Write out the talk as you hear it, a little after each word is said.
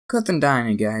Nothing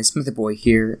dying, guys. Smithy Boy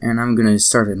here, and I'm gonna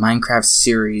start a Minecraft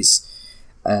series.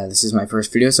 This is my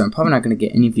first video, so I'm probably not gonna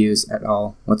get any views at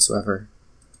all whatsoever.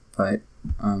 But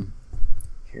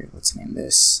here, let's name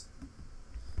this.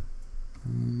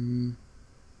 Let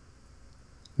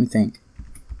me think.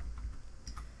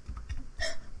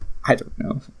 I don't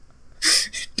know.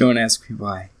 Don't ask me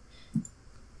why.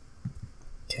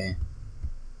 Okay.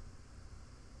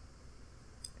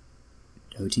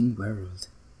 Loading world.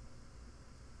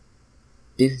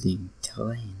 Building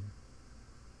terrain.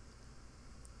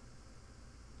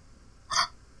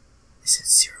 Is it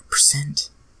 0%?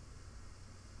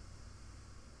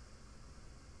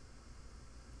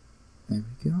 There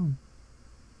we go.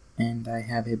 And I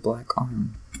have a black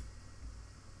arm.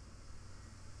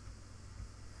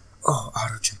 Oh,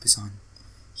 auto jump is on.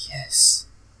 Yes.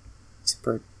 Except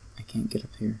for I can't get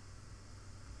up here.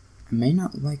 I may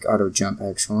not like auto jump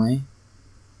actually.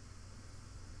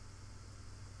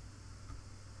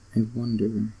 I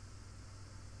wonder.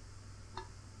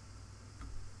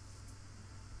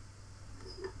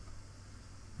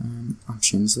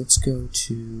 Options. Let's go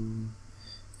to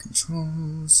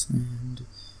controls and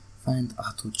find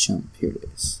auto jump. Here it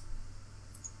is.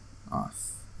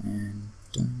 Off and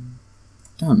done.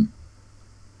 Done.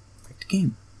 Back to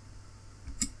game.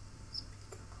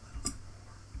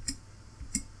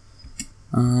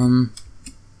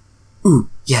 Ooh,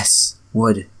 yes,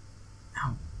 wood.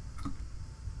 Ow.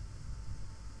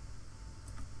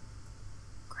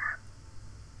 Crap.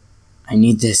 I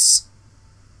need this.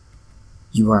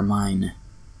 You are mine.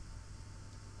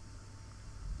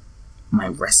 My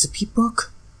recipe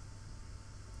book?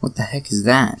 What the heck is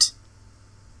that?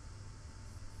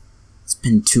 It's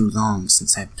been too long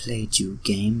since I played you,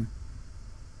 game.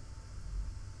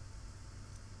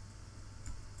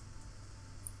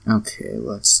 Okay,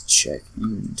 let's check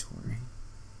inventory.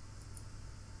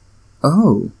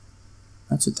 Oh,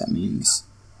 that's what that means.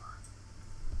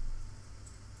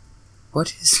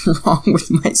 What is wrong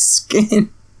with my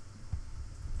skin?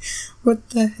 What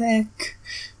the heck?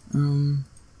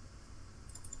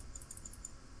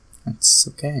 That's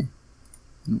okay.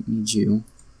 I don't need you.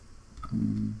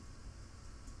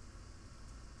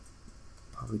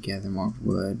 Probably gather more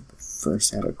wood, but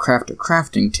first I had to craft a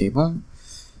crafting table.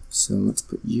 So let's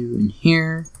put you in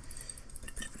here.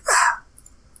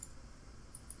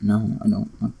 No, I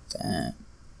don't want that.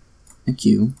 Thank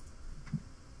you.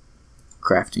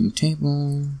 Crafting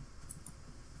table.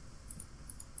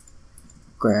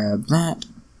 Grab that.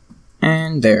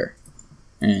 And there.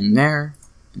 And there.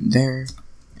 And there.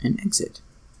 And exit.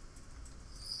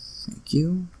 Thank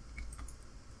you.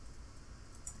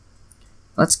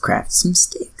 Let's craft some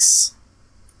sticks.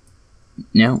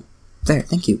 No. There,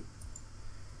 thank you.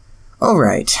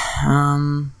 Alright,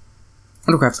 what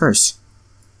do I craft first?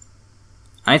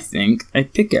 I think a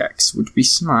pickaxe would be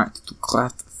smart to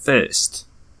craft first.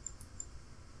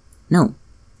 No.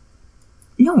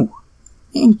 No.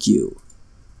 Thank you.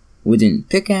 Wooden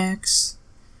pickaxe.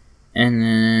 And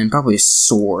then probably a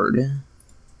sword.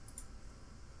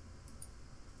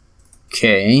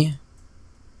 Okay.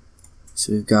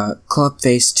 So we've got Club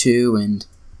Face 2 and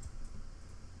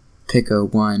Pico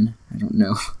 1. I don't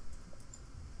know.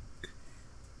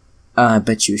 I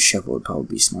bet you a shovel would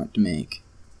probably be smart to make.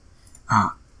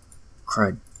 Ah,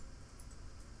 crud.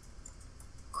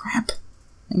 Crap.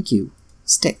 Thank you.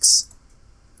 Sticks.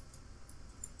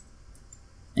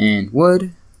 And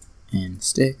wood. And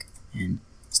stick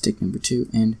number 2.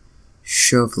 And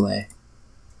shovel.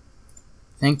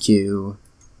 Thank you.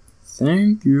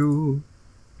 Thank you.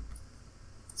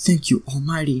 Thank you,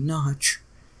 almighty Notch.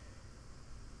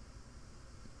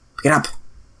 Pick it up.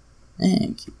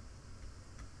 Thank you.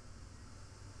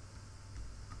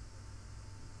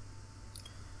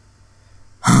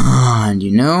 And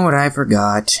you know what I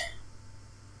forgot?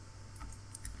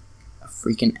 A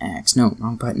freaking axe. No,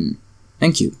 wrong button.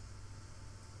 Thank you.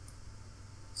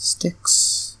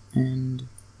 Sticks and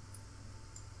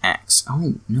axe.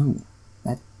 Oh, no.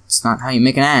 That's not how you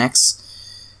make an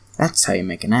axe. That's how you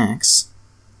make an axe.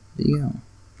 There you go.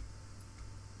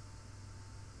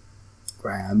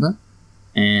 Grab.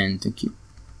 And thank you.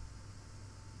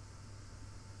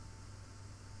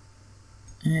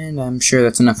 And I'm sure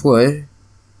that's enough wood.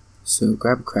 So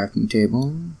grab a crafting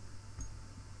table.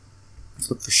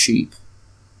 Let's look for sheep.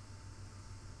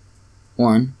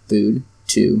 1, food.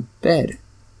 2, bed.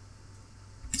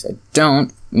 So I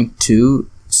don't want to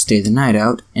stay the night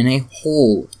out in a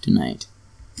hole tonight.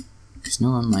 Because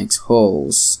no one likes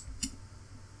holes.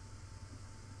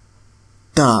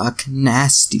 Dark,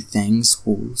 nasty things,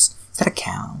 holes. Is that a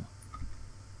cow?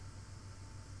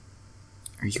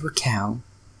 Are you a cow?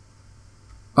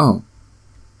 Oh.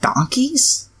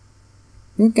 Donkeys?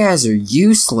 You guys are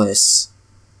useless.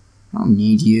 I don't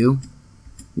need you.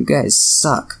 You guys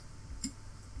suck.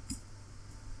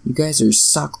 You guys are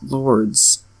suck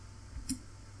lords.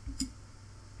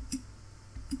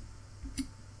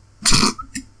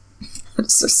 I'm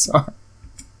so sorry.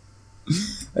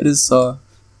 I just saw.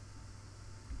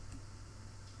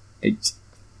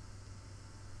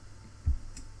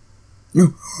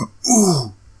 No.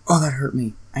 Ooh. Oh, that hurt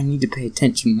me. I need to pay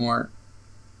attention more.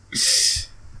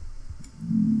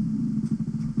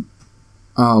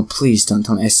 Oh, please don't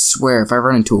tell me. I swear, if I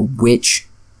run into a witch,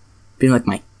 being like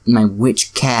my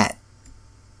witch cat,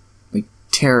 my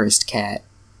terrorist cat.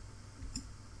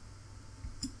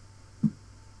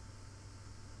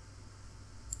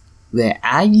 Where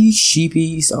are you,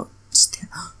 sheepies? Oh,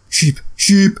 sheep,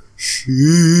 sheep,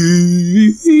 sheep.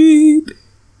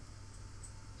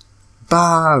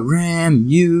 Baram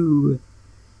you.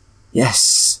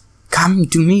 Yes, come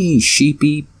to me,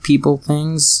 sheepy people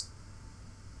things.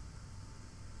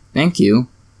 Thank you.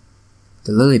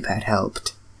 The lily pad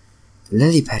helped. The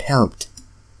lily pad helped.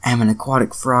 I'm an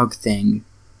aquatic frog thing.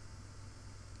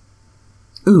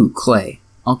 Ooh, clay.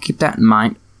 I'll keep that in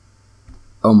mind.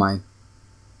 Oh my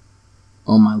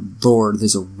lord,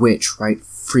 there's a witch right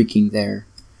freaking there.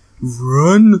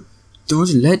 Run!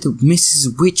 Don't let the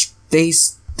Mrs. Witch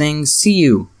face thing see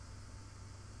you.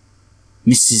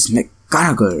 Mrs.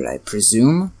 McGonagall, I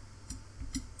presume.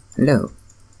 Hello.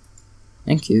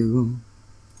 Thank you.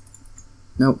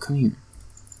 No, come here.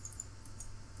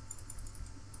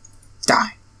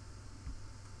 Die.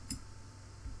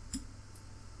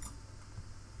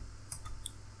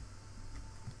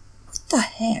 What the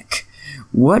heck?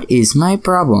 What is my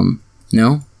problem?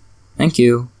 No? Thank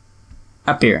you.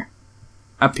 Up here.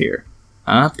 Up here.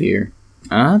 Up here.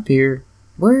 Up here.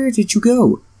 Where did you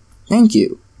go? Thank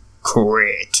you.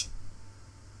 Quit.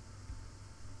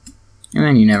 And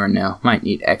then you never know. Might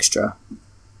need extra.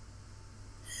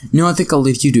 No, I think I'll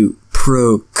leave you to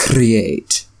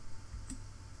procreate.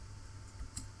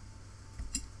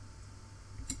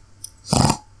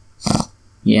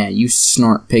 Yeah, you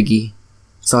snort, piggy.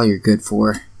 That's all you're good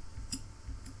for.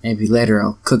 Maybe later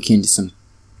I'll cook you into some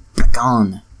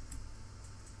bacon.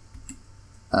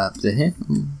 Up the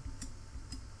hill.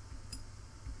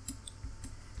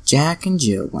 Jack and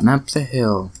Jill went up the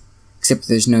hill. Except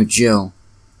there's no Jill.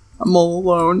 I'm all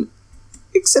alone.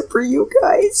 Except for you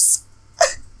guys.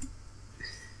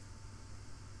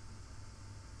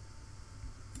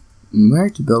 Where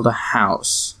to build a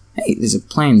house? Hey, there's a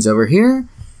plains over here.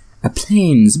 A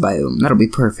plains biome. That'll be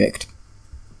perfect.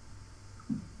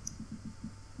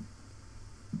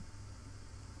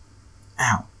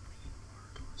 Ow.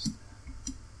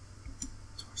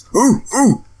 Oh,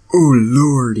 oh, oh,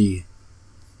 lordy.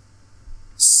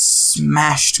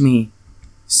 Smashed me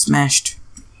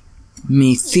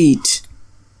feet.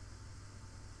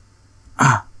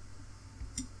 Ah.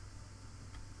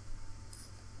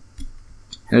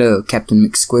 Hello, Captain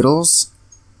McSquiddles.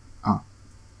 Oh.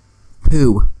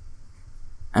 Who?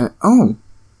 Oh,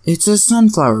 it's a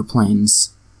sunflower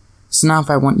plains. So now if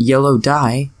I want yellow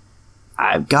dye,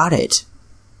 I've got it.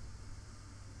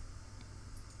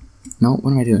 No,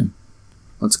 what am I doing?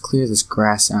 Let's clear this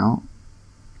grass out.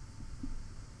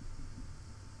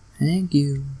 Thank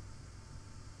you.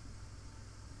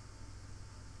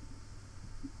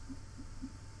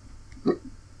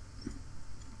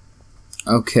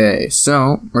 Okay,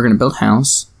 so we're gonna build a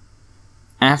house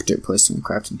after placing the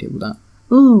crafting table down.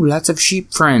 Ooh, lots of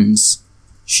sheep friends.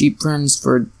 Sheep friends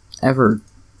forever,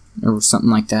 or something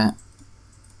like that.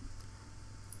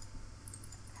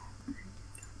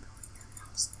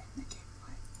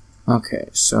 Okay,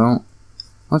 so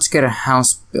let's get a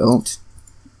house built.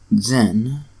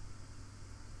 Then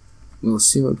we'll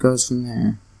see what goes from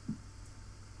there.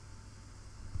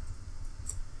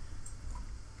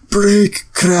 Break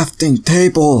crafting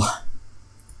table.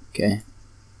 Okay.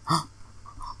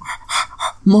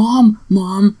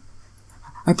 Mom,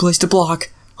 I placed a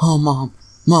block. Oh, Mom,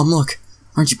 look,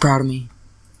 aren't you proud of me?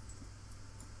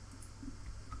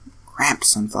 Crap,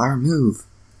 Sunflower, move.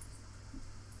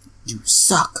 You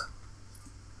suck.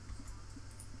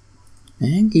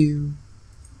 Thank you.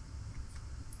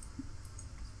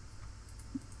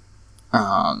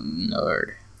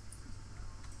 Lord.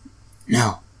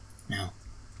 No.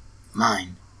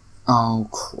 Mine. Oh,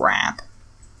 crap.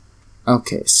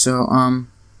 Okay, so,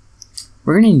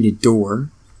 we're gonna need a door.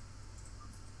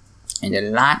 And a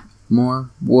lot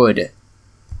more wood.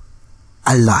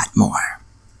 A lot more.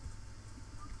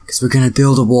 Because we're gonna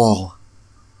build a wall.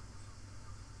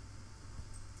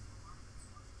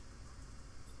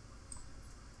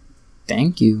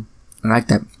 Thank you. I like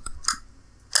that.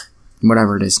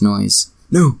 Whatever it is, noise.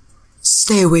 No.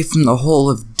 Stay away from the hole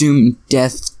of doom,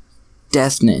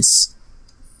 deathness.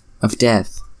 Of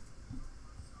death.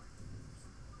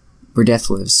 Where death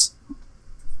lives.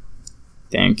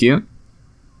 Thank you.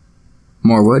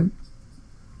 More wood.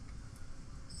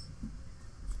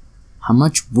 How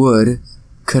much wood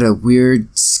could a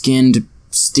weird skinned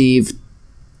Steve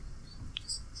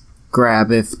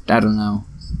grab if, I don't know.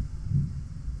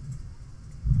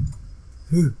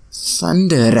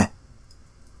 Thunder.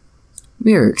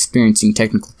 We are experiencing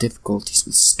technical difficulties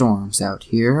with storms out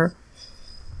here.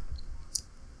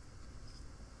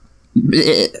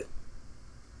 Blech.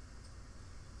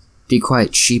 Be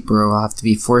quiet, sheep, or I'll have to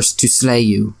be forced to slay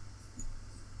you.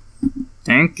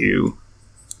 Thank you.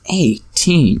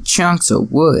 18 chunks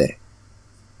of wood.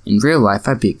 In real life,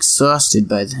 I'd be exhausted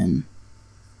by then.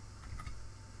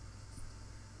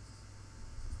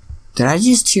 Did I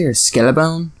just hear a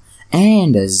skeleton?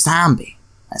 And a zombie.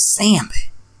 A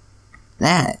zombie.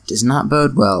 That does not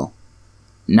bode well.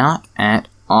 Not at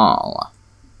all.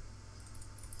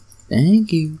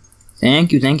 Thank you.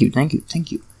 Thank you, thank you, thank you,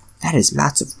 thank you. That is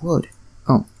lots of wood.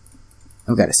 Oh,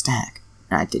 I've got a stack.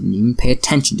 I didn't even pay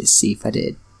attention to see if I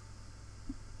did.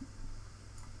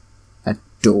 A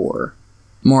door.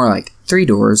 More like 3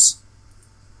 doors.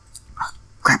 Oh,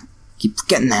 crap. Keep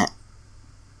forgetting that.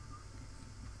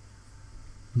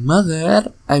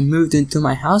 Mother, I moved into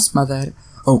my house, Mother.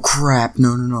 Oh, crap.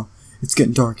 No, no, no. It's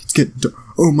getting dark. It's getting dark.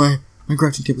 Oh, my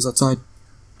crafting table's outside.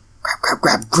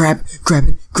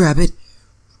 Grab it.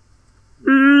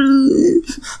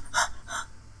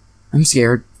 I'm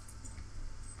scared.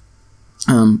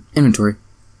 Inventory.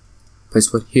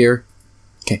 Place what here?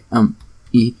 Okay,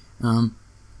 E,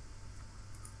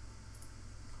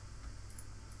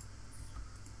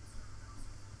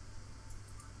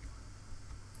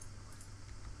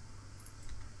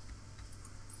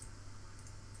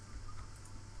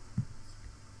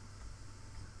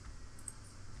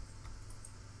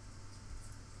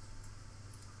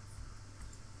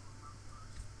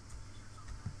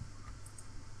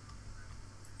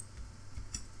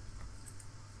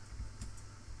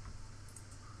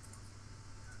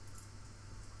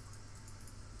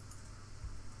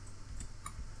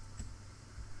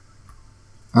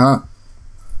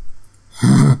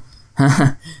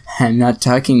 I'm not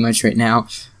talking much right now.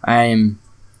 I'm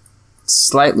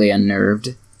slightly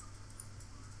unnerved.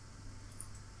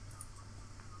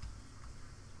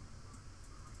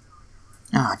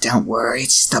 Oh, don't worry.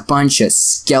 It's just a bunch of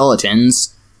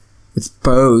skeletons with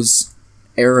bows,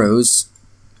 arrows,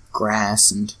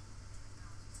 grass, and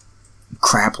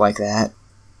crap like that.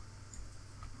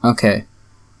 Okay,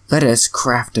 let us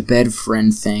craft a bed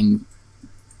friend thing.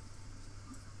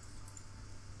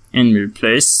 And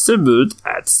replace the wood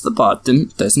at the bottom.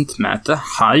 Doesn't matter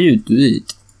how you do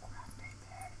it.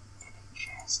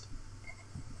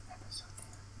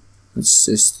 Let's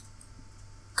just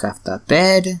craft that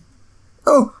bed.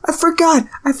 Oh, I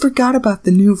forgot about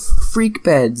the new freak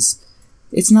beds.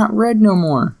 It's not red no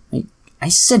more. I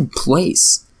said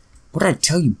place. What did I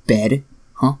tell you, bed?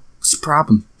 Huh? What's the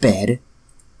problem, bed?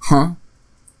 Huh?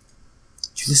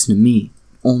 You listen to me.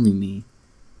 Only me.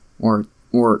 Or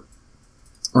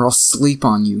I'll sleep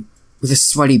on you with a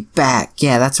sweaty back.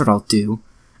 Yeah, that's what I'll do.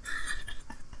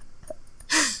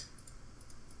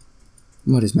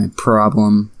 What is my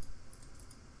problem?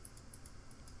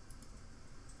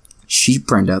 Sheep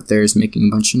friend out there is making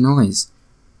a bunch of noise.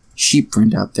 Sheep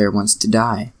friend out there wants to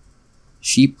die.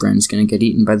 Sheep friend's gonna get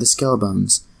eaten by the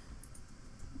skelebones.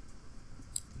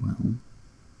 Well,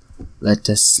 let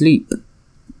us sleep.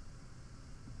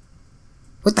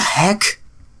 What the heck?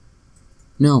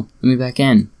 No, let me back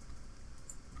in.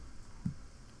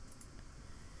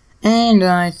 And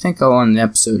I think I'll end the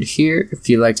episode here. If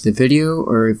you liked the video,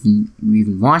 or if you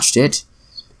even watched it,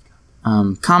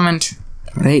 comment,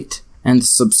 rate, and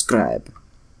subscribe.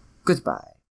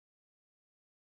 Goodbye.